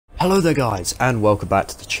Hello there guys, and welcome back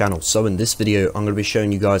to the channel. So in this video I'm going to be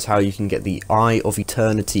showing you guys how you can get the Eye of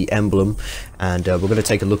Eternity emblem, and we're going to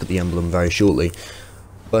take a look at the emblem very shortly.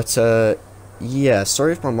 But yeah,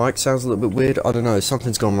 sorry if my mic sounds a little bit weird. I don't know,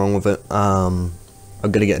 something's gone wrong with it. I'm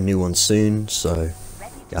going to get a new one soon, so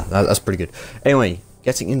yeah, that's pretty good. Anyway,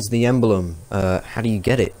 getting into the emblem, how do you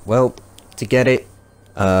get it? Well, to get it,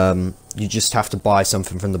 you just have to buy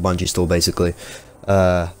something from the Bungie store basically.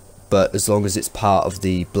 But as long as it's part of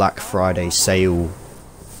the Black Friday sale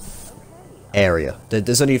area.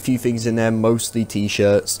 There's only a few things in there, mostly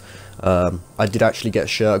t-shirts. I did actually get a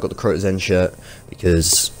shirt. I got the Crota's End shirt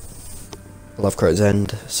because I love Crota's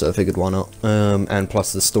End, so I figured why not. And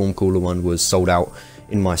plus the Stormcaller one was sold out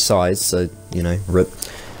in my size, so you know, rip.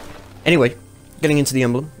 Anyway, getting into the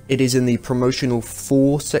emblem, it is in the promotional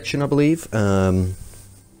 4 section, I believe,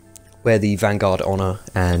 where the Vanguard Honor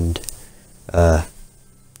and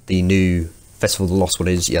the new Festival of the Lost one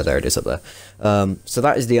is. Yeah, there it is up there. So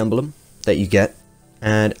that is the emblem that you get,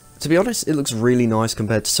 and to be honest, it looks really nice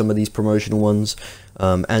compared to some of these promotional ones,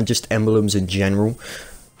 and just emblems in general.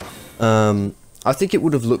 I think it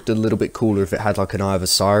would have looked a little bit cooler if it had like an Eye of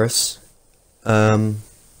Osiris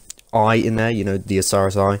eye in there, you know, the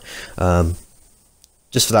Osiris eye,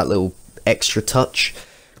 just for that little extra touch.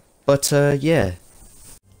 But yeah,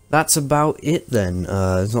 that's about it then.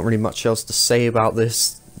 There's not really much else to say about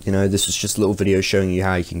this. You know, this was just a little video showing you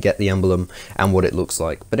how you can get the emblem and what it looks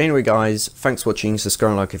like. But anyway guys, thanks for watching, subscribe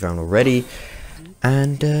and like if you haven't already,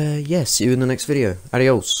 and yeah, see you in the next video.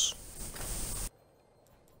 Adios.